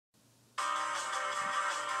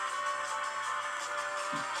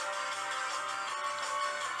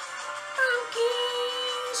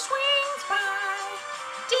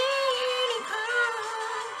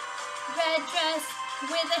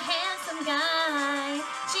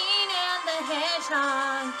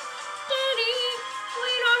hedgehog. Diddy,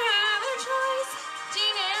 we don't have a choice.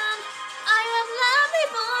 Gene and I have lovely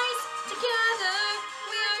voice. Together,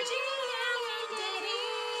 we are Gene and Diddy.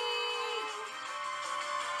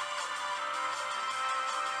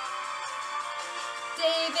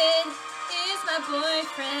 David is my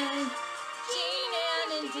boyfriend. Gene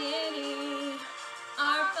and Diddy.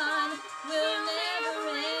 Our fun will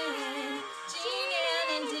never end. Gene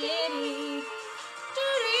and Diddy.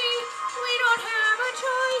 Diddy, we don't have a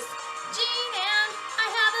choice. Gene and I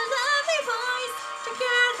have a lovely voice.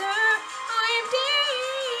 Together, I am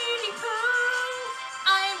Diddy Kong.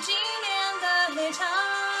 I am Gene and the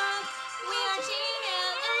Hedgehog. We are Gene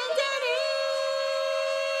and Diddy.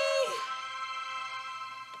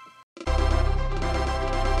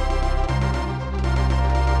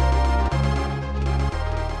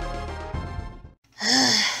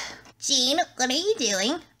 Gene, what are you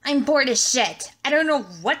doing? I'm bored as shit. I don't know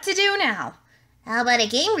what to do now. How about a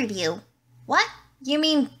game review? What? You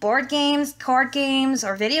mean board games, card games,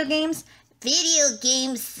 or video games? Video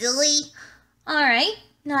games, silly. Alright,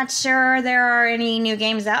 not sure there are any new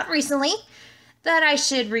games out recently that I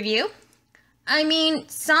should review. I mean,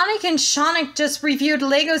 Sonic and Seanic just reviewed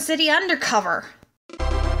Lego City Undercover.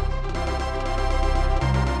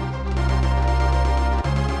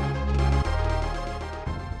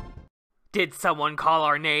 Did someone call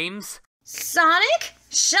our names? Sonic?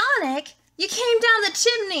 Seanic? You came down the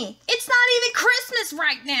chimney. It's not even Christmas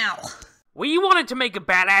right now. We wanted to make a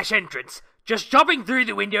badass entrance. Just jumping through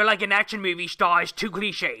the window like an action movie star is too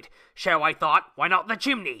cliched. So I thought, why not the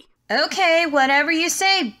chimney? Okay, whatever you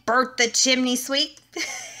say, Bert the Chimney Sweep.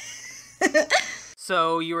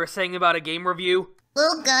 So, you were saying about a game review?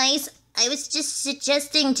 Well, guys, I was just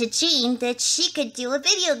suggesting to Jean that she could do a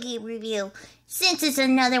video game review, since it's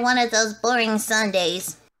another one of those boring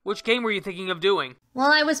Sundays. Which game were you thinking of doing?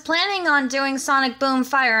 Well, I was planning on doing Sonic Boom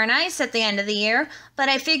Fire and Ice at the end of the year, but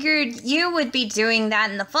I figured you would be doing that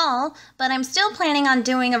in the fall, but I'm still planning on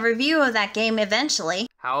doing a review of that game eventually.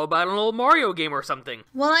 How about an old Mario game or something?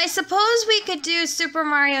 Well, I suppose we could do Super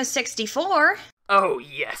Mario 64. Oh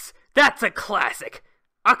yes, that's a classic.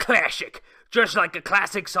 A classic. Just like a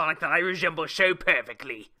classic Sonic that I resemble so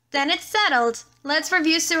perfectly. Then it's settled. Let's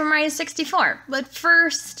review Super Mario 64. But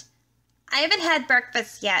first, I haven't had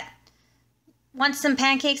breakfast yet. Want some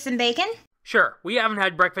pancakes and bacon? Sure, we haven't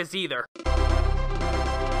had breakfast either.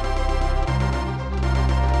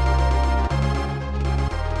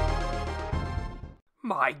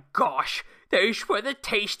 My gosh, those were the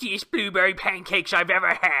tastiest blueberry pancakes I've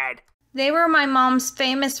ever had. They were my mom's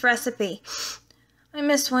famous recipe. I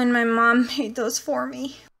miss when my mom made those for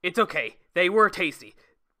me. It's okay, they were tasty.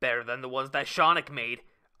 Better than the ones that Seanic made.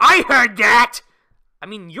 I heard that! I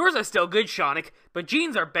mean, yours are still good, Seanic, but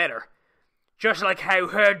Jean's are better. Just like how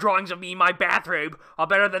her drawings of me in my bathrobe are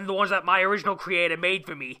better than the ones that my original creator made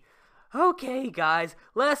for me. Okay, guys,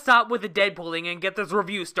 let's stop with the Deadpooling and get this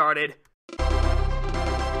review started.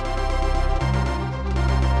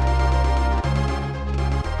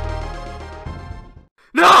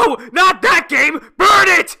 No! Not that game! Burn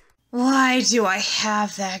it! Why do I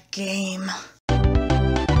have that game?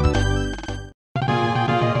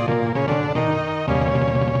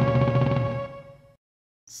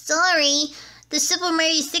 Sorry, the Super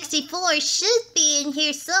Mario 64 should be in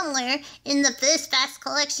here somewhere in the First Fast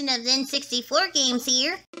collection of N64 games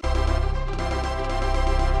here.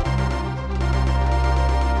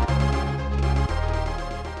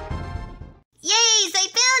 Yay, I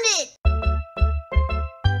found it!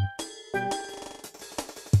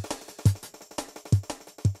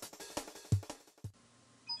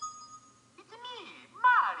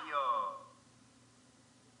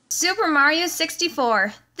 Super Mario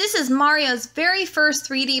 64. This is Mario's very first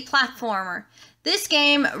 3D platformer. This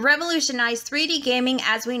game revolutionized 3D gaming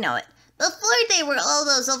as we know it. Before they were all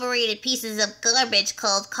those overrated pieces of garbage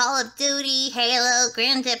called Call of Duty, Halo,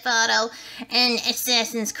 Grand Theft Auto, and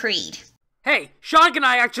Assassin's Creed. Hey, Sean and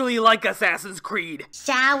I actually like Assassin's Creed.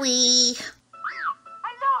 Shall we?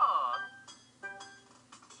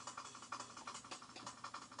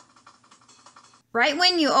 Right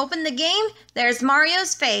when you open the game, there's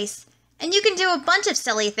Mario's face. And you can do a bunch of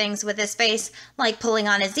silly things with his face, like pulling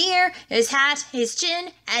on his ear, his hat, his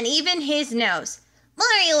chin, and even his nose.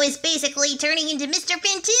 Mario is basically turning into Mr.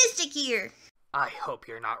 Fantastic here. I hope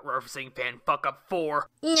you're not referencing Fan Fuck Up 4.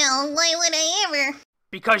 No, why would I ever?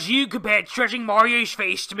 Because you compared stretching Mario's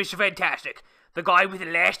face to Mr. Fantastic, the guy with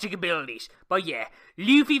elastic abilities. But yeah,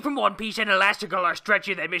 Luffy from One Piece and Elastigirl are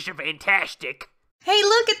stretchier than Mr. Fantastic. Hey,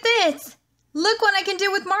 look at this! Look what I can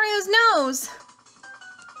do with Mario's nose!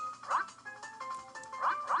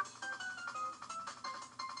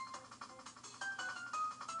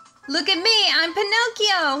 Look at me, I'm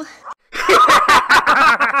Pinocchio!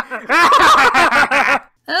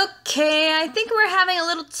 Okay, I think we're having a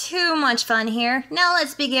little too much fun here. Now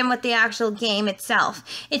let's begin with the actual game itself.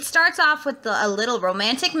 It starts off with a little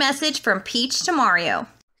romantic message from Peach to Mario.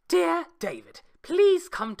 Dear David, please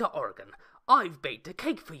come to Oregon. I've baked a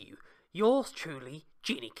cake for you. Yours truly,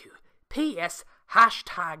 Jeaniku. P.S.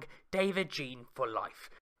 Hashtag David Jean for life.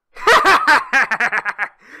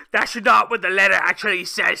 That's not what the letter actually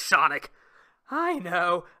says, Sonic. I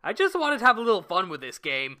know. I just wanted to have a little fun with this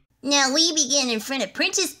game. Now we begin in front of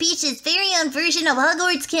Princess Peach's very own version of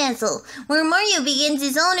Hogwarts Castle, where Mario begins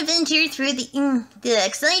his own adventure through the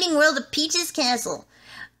exciting world of Peach's Castle.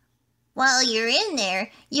 While you're in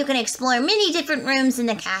there, you can explore many different rooms in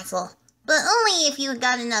the castle, but only if you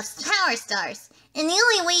got enough Power Stars. And the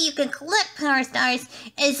only way you can collect Power Stars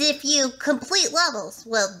is if you complete levels.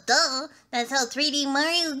 Well, duh, that's how 3D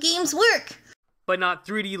Mario games work. But not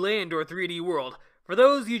 3D Land or 3D World. For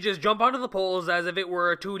those, you just jump onto the poles as if it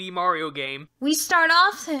were a 2D Mario game. We start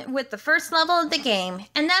off with the first level of the game,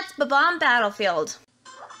 and that's Bob-omb Battlefield.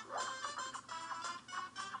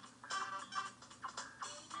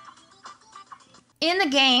 In the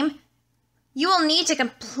game, you will need to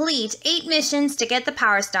complete 8 missions to get the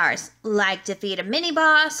Power Stars, like defeat a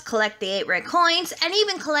mini-boss, collect the 8 red coins, and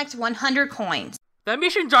even collect 100 coins. The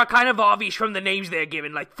missions are kind of obvious from the names they're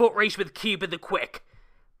given, like Foot Race with Cupid the Quick.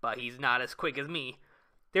 But he's not as quick as me.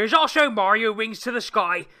 There's also Mario Wings to the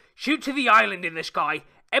Sky, Shoot to the Island in the Sky,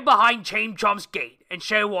 and Behind Chain Chomp's Gate, and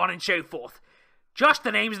so on and so forth. Just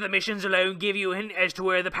the names of the missions alone give you a hint as to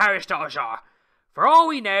where the Power Stars are. For all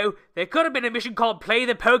we know, there could have been a mission called Play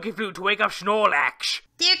the Poke Flute to wake up Snorlax.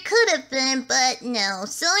 There could have been, but no.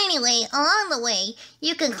 So anyway, along the way,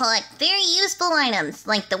 you can collect very useful items,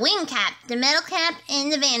 like the wing cap, the metal cap,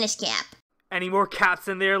 and the vanish cap. Any more caps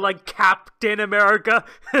in there like Captain America?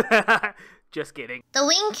 Just kidding. The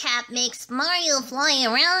wing cap makes Mario fly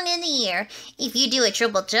around in the air if you do a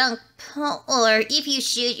triple jump, or if you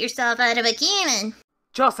shoot yourself out of a cannon.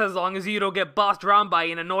 Just as long as you don't get bossed around by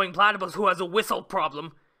an annoying platypus who has a whistle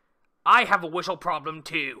problem. I have a whistle problem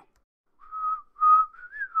too.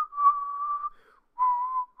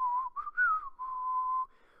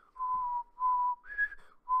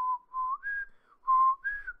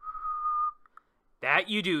 That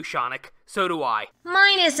you do, Sonic. So do I.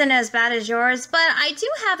 Mine isn't as bad as yours, but I do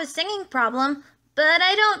have a singing problem, but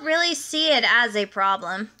I don't really see it as a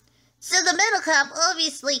problem. So the metal cap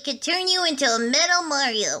obviously could turn you into a metal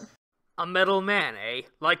Mario. A metal man, eh?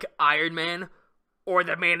 Like Iron Man? Or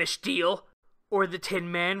the Man of Steel? Or the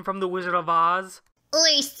Tin Man from The Wizard of Oz? Or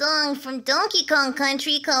a song from Donkey Kong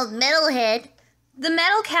Country called Metalhead. The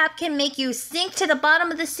metal cap can make you sink to the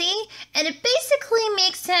bottom of the sea, and it basically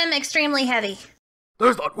makes him extremely heavy.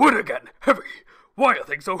 There's that word again! Heavy! Why are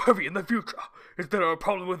things so heavy in the future? Is there a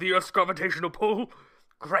problem with the Earth's gravitational pull?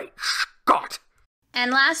 Great Scott! And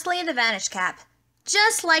lastly, the vanish cap.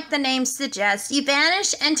 Just like the name suggests, you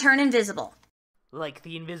vanish and turn invisible. Like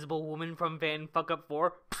the Invisible Woman from Fan Fuck Up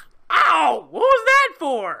 4? Ow! What was that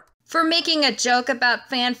for? For making a joke about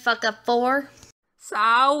Fan Fuck Up 4.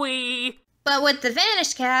 Sorry. But with the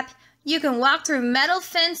vanish cap, you can walk through metal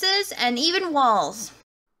fences and even walls.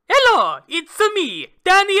 Hello, it's me,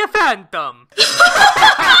 Danny a Phantom.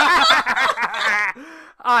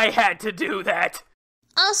 I had to do that.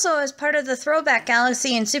 Also, as part of the Throwback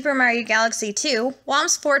Galaxy in Super Mario Galaxy 2,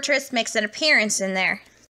 Whomp's Fortress makes an appearance in there.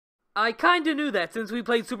 I kinda knew that since we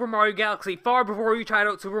played Super Mario Galaxy far before we tried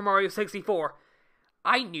out Super Mario 64.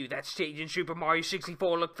 I knew that stage in Super Mario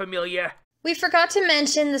 64 looked familiar. We forgot to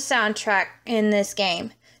mention the soundtrack in this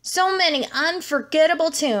game. So many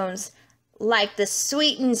unforgettable tunes, like the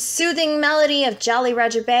sweet and soothing melody of Jolly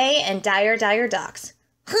Roger Bay and Dire Dire Docks.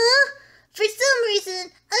 Huh? For some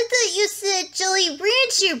reason, I thought you said Jolly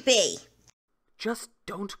Rancher Bay. Just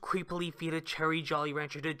don't creepily feed a cherry Jolly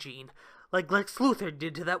Rancher to Jean, like Lex Luthor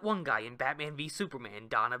did to that one guy in Batman v Superman: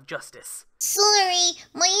 Dawn of Justice. Sorry,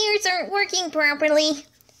 my ears aren't working properly.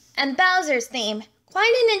 And Bowser's theme,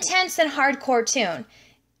 quite an intense and hardcore tune.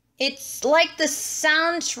 It's like the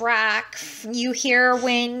soundtrack you hear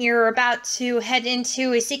when you're about to head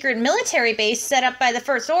into a secret military base set up by the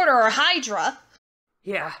First Order or Hydra.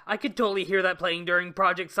 Yeah, I could totally hear that playing during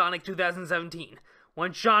Project Sonic 2017,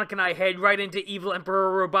 when Sonic and I head right into Evil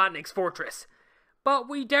Emperor Robotnik's fortress. But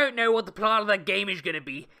we don't know what the plot of that game is gonna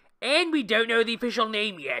be, and we don't know the official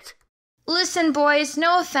name yet. Listen, boys,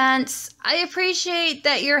 no offense. I appreciate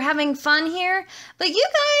that you're having fun here, but you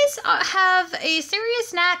guys have a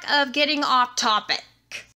serious knack of getting off topic.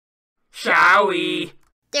 Shall we?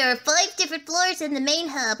 There are 5 different floors in the main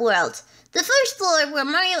hub world. The first floor, where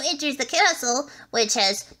Mario enters the castle, which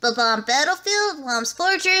has Bob-omb Battlefield, Whomp's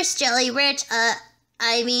Fortress, Jelly Ranch,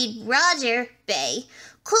 Roger Bay,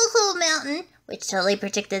 Cool Mountain, which totally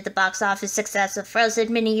predicted the box office success of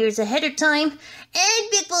Frozen many years ahead of time,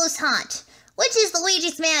 and Big Bo's Haunt, which is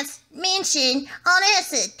Luigi's mansion on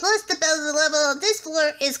acid, plus the Bowser level on this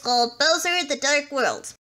floor is called Bowser the Dark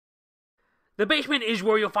World. The basement is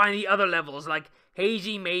where you'll find the other levels like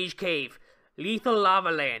Hazy Maze Cave, Lethal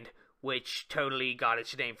Lava Land, which totally got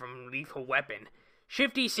its name from Lethal Weapon,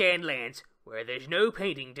 Shifty Sandlands, where there's no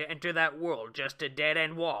painting to enter that world, just a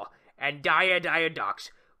dead-end wall, and Dia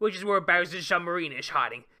Docks, which is where Bowser's submarine is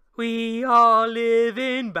hiding. We all live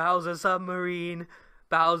in Bowser Submarine,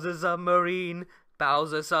 Bowser Submarine,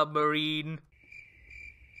 Bowser Submarine.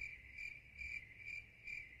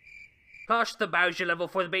 Plus, the Bowser level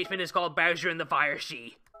for the basement is called Bowser in the Fire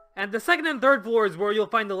Sea. And the second and third floors where you'll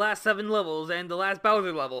find the last 7 levels and the last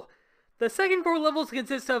Bowser level. The second 4 levels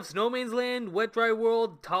consist of Snowman's Land, Wet Dry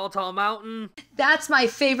World, Tall Mountain. That's my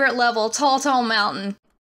favorite level, Tall Mountain.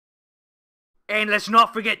 And let's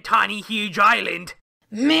not forget Tiny Huge Island.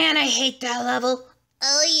 Man, I hate that level.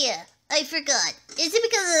 Oh yeah, I forgot. Is it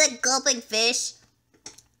because of that gulping fish?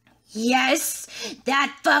 Yes,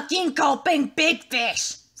 that fucking gulping big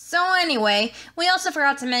fish. So anyway, we also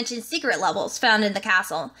forgot to mention secret levels found in the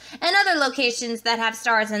castle, and other locations that have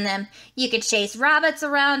stars in them. You could chase rabbits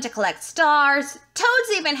around to collect stars.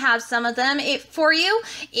 Toads even have some of them for you,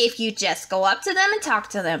 if you just go up to them and talk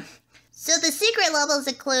to them. So the secret levels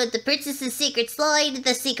include the Princess's Secret Slide,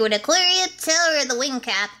 the Secret Aquarium, Tower of the Wing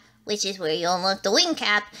Cap, which is where you unlock the wing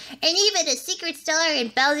cap, and even a secret star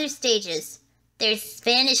in Bowser's stages. There's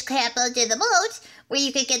Vanish Cap under the moat, where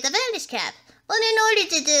you could get the Vanish Cap. But in order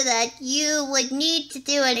to do that, you would need to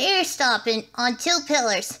do an air stomp on 2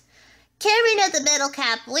 pillars. Carrying of the metal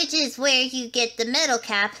cap, which is where you get the metal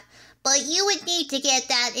cap, but you would need to get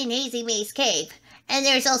that in Hazy Maze Cave. And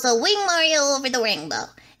there's also Wing Mario over the rainbow.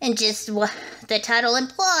 And just what the title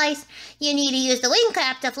implies, you need to use the wing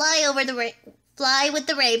cap to fly with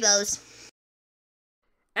the rainbows.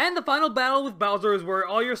 And the final battle with Bowser is where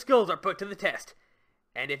all your skills are put to the test.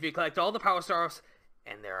 And if you collect all the Power Stars,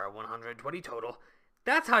 and there are 120 total,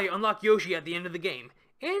 that's how you unlock Yoshi at the end of the game,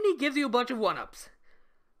 and he gives you a bunch of 1-ups.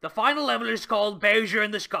 The final level is called Bowser in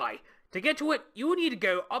the Sky. To get to it, you will need to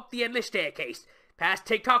go up the endless staircase, past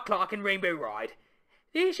Tick-Tock Clock and Rainbow Ride.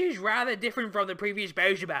 This is rather different from the previous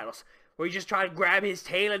Bowser battles, where you just try to grab his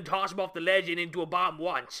tail and toss him off the ledge and into a bomb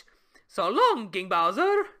once. So long, King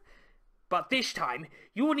Bowser! But this time,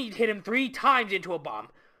 you will need to hit him 3 times into a bomb,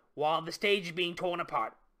 while the stage is being torn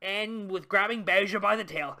apart. And with grabbing Bowser by the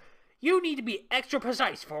tail, you need to be extra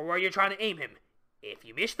precise for where you're trying to aim him. If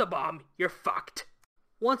you miss the bomb, you're fucked.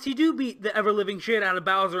 Once you do beat the ever-living shit out of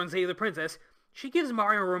Bowser and save the princess, she gives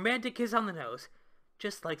Mario a romantic kiss on the nose,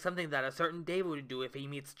 just like something that a certain David would do if he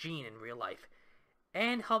meets Jean in real life,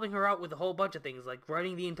 and helping her out with a whole bunch of things like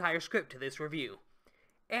writing the entire script to this review.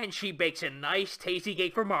 And she bakes a nice, tasty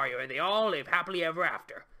cake for Mario, and they all live happily ever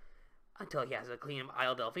after. Until he has to clean up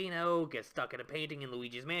Isle Delfino, gets stuck in a painting in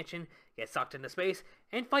Luigi's mansion, gets sucked into space,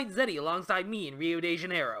 and fights Zeddy alongside me in Rio de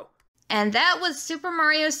Janeiro. And that was Super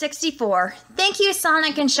Mario 64. Thank you,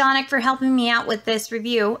 Sonic and Seanic, for helping me out with this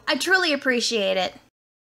review. I truly appreciate it.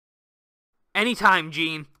 Anytime,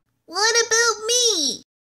 Gene. What about me?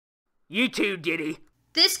 You too, Diddy.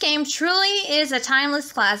 This game truly is a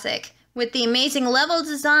timeless classic, with the amazing level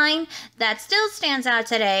design that still stands out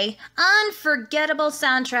today, unforgettable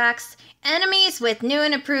soundtracks, enemies with new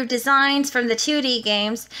and improved designs from the 2D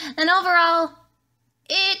games, and overall,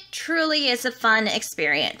 it truly is a fun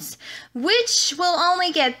experience, which will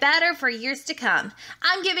only get better for years to come.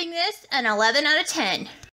 I'm giving this an 11 out of 10.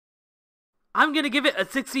 I'm gonna give it a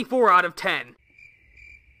 64 out of 10.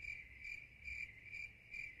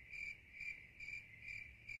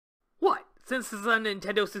 What? Since this is a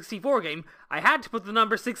Nintendo 64 game, I had to put the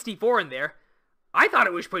number 64 in there. I thought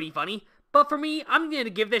it was pretty funny, but for me, I'm gonna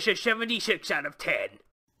give this a 76 out of 10.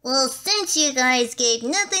 Well, since you guys gave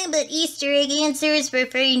nothing but Easter egg answers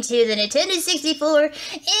referring to the Nintendo 64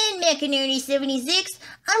 and Macaroni 76,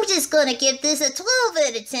 I'm just gonna give this a 12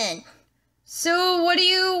 out of 10. So what do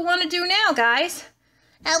you want to do now, guys?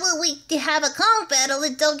 How about we have a Kong battle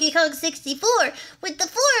in Donkey Kong 64 with the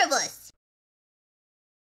 4 of us?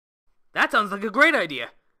 That sounds like a great idea.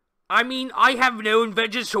 I mean, I have no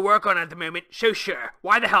inventions to work on at the moment, so sure,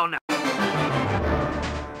 why the hell not?